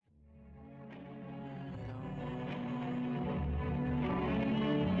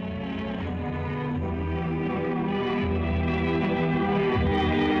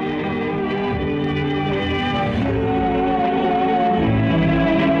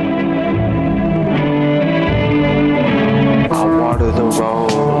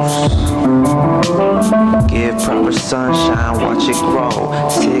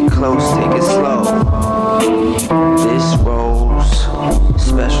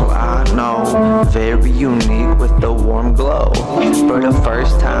very unique with the warm glow. For the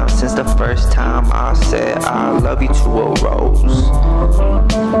first time, since the first time I said I love you to a rose.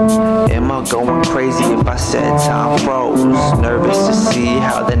 Am I going crazy if I said time froze? Nervous to see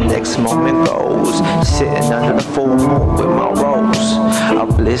how the next moment goes. Sitting under the full moon with my rose. A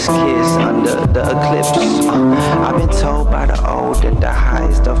bliss kiss under the eclipse. I've been told by the old that the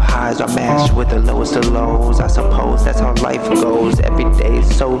highest of highs are matched with the lowest of lows. I suppose that's how life goes. Every day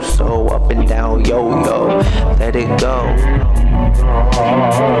is so up and down, yo-yo. Let it go.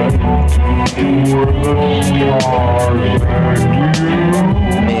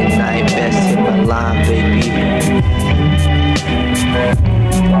 Midnight best hit my line, baby.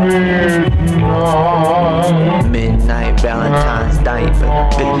 Midnight Valentine's night,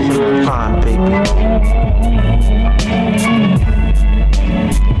 baby, fine, baby.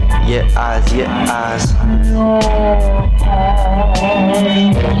 Your eyes, your eyes.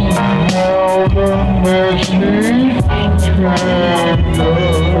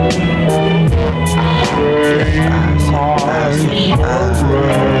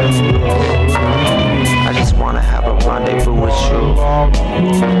 I just wanna have a rendezvous with you.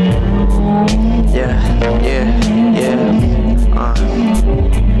 Yeah.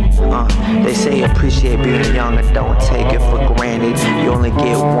 They say appreciate being young and don't take it for granted. You only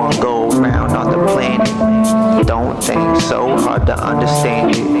get one go round on the planet. Don't think so hard to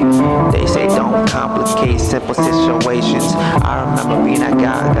understand it. They say don't complicate simple situations. I remember being a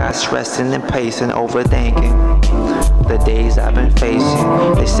guy got stressing and pacing, overthinking the days I've been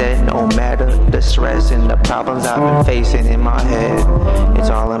facing. They said no matter the stress and the problems I've been facing in my head, it's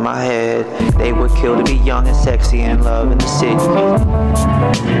all in my head. They would kill to be young and sexy and love in the city.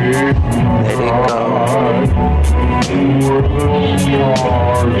 Let it go.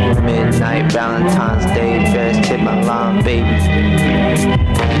 Midnight Valentine's Day, best hit my line, baby.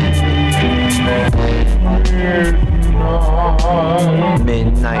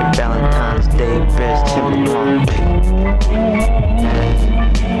 Midnight Valentine's Day, best hit my line, baby.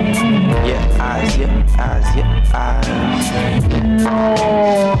 Your eyes, your eyes, your eyes.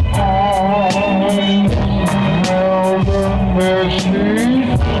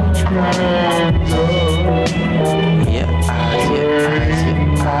 Your eyes, your eyes, your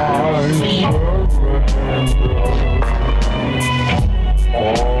eyes.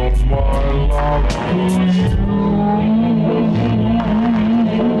 All my love.